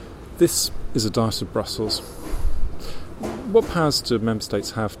This is a diet of Brussels. What powers do member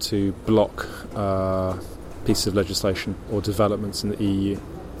states have to block pieces of legislation or developments in the EU?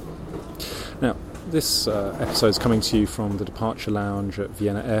 Now, this episode is coming to you from the departure lounge at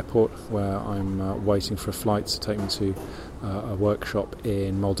Vienna Airport, where I'm waiting for a flight to take me to a workshop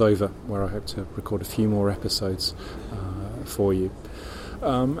in Moldova, where I hope to record a few more episodes for you.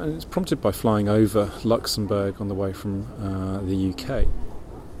 And it's prompted by flying over Luxembourg on the way from the UK.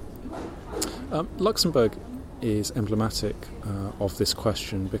 Luxembourg is emblematic of this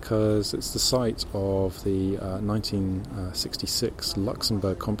question because it's the site of the 1966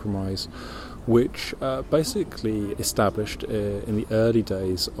 Luxembourg Compromise, which basically established in the early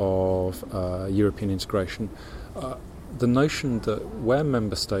days of European integration the notion that where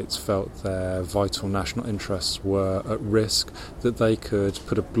member states felt their vital national interests were at risk, that they could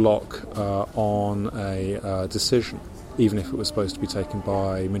put a block on a decision, even if it was supposed to be taken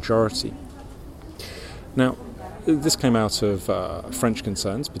by majority. Now, this came out of French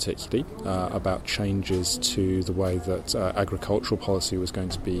concerns, particularly, about changes to the way that agricultural policy was going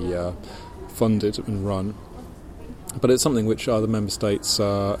to be funded and run. But it's something which other member states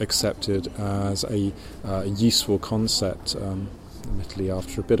accepted as a useful concept, admittedly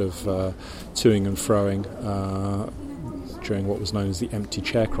after a bit of toing and froing during what was known as the empty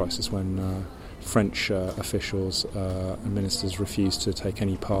chair crisis, when French officials and ministers refused to take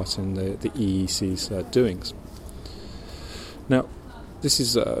any part in the EEC's doings. Now, this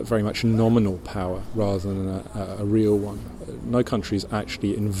is very much nominal power rather than a real one. No countries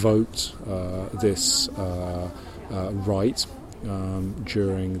actually invoked this right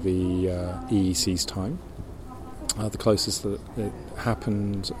during the EEC's time. The closest that it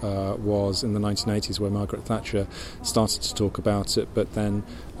happened was in the 1980s, where Margaret Thatcher started to talk about it, but then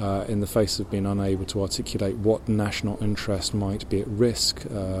in the face of being unable to articulate what national interest might be at risk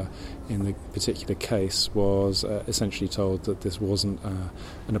in the particular case, was essentially told that this wasn't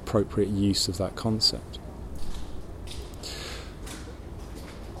an appropriate use of that concept.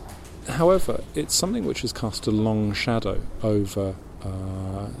 However, it's something which has cast a long shadow over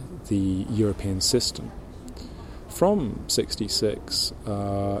the European system. From '66,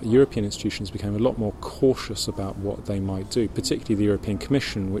 European institutions became a lot more cautious about what they might do, particularly the European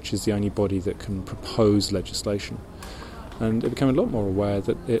Commission, which is the only body that can propose legislation. And it became a lot more aware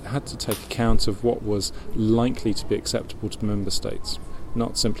that it had to take account of what was likely to be acceptable to member states,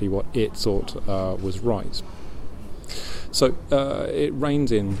 not simply what it thought was right. So it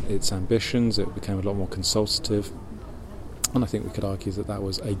reined in its ambitions, it became a lot more consultative, and I think we could argue that that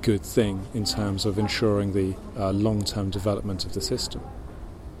was a good thing in terms of ensuring the long-term development of the system.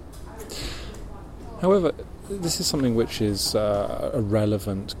 However, this is something which is a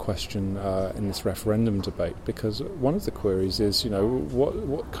relevant question in this referendum debate, because one of the queries is,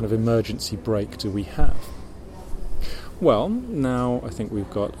 what kind of emergency brake do we have? Well, now I think we've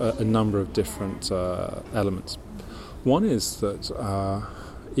got a number of different elements. One is that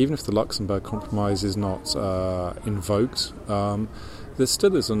even if the Luxembourg Compromise is not invoked, there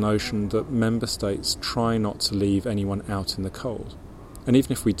still is a notion that member states try not to leave anyone out in the cold. And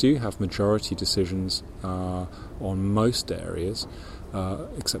even if we do have majority decisions on most areas,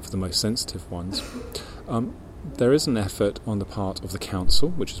 except for the most sensitive ones, there is an effort on the part of the Council,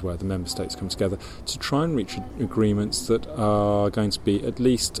 which is where the member states come together, to try and reach agreements that are going to be at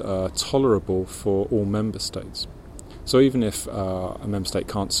least tolerable for all member states. So even if a member state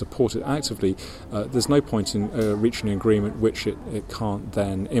can't support it actively, there's no point in reaching an agreement which it can't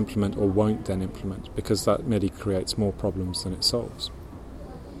then implement or won't then implement, because that merely creates more problems than it solves.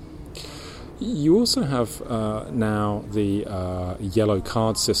 You also have now the yellow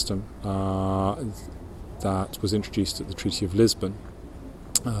card system that was introduced at the Treaty of Lisbon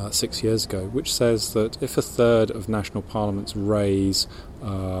 6 years ago, which says that if a third of national parliaments raise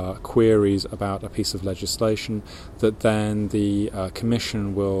queries about a piece of legislation, that then the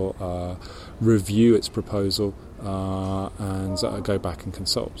Commission will review its proposal and go back and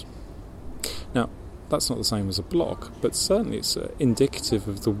consult. Now, that's not the same as a block, but certainly it's indicative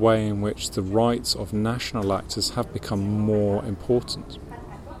of the way in which the rights of national actors have become more important.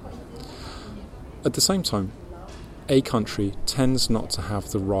 At the same time, a country tends not to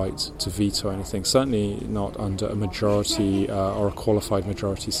have the right to veto anything, certainly not under a majority or a qualified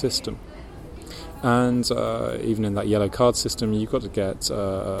majority system. And even in that yellow card system, you've got to get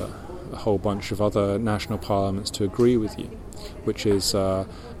a whole bunch of other national parliaments to agree with you, which is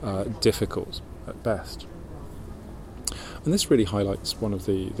difficult at best. And this really highlights one of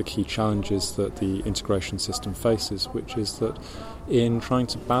the key challenges that the integration system faces, which is that in trying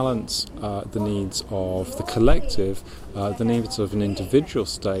to balance the needs of the collective, the needs of an individual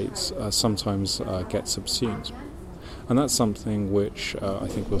state sometimes get subsumed. And that's something which I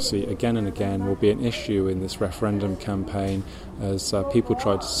think we'll see again and again will be an issue in this referendum campaign as people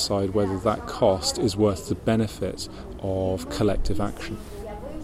try to decide whether that cost is worth the benefit of collective action.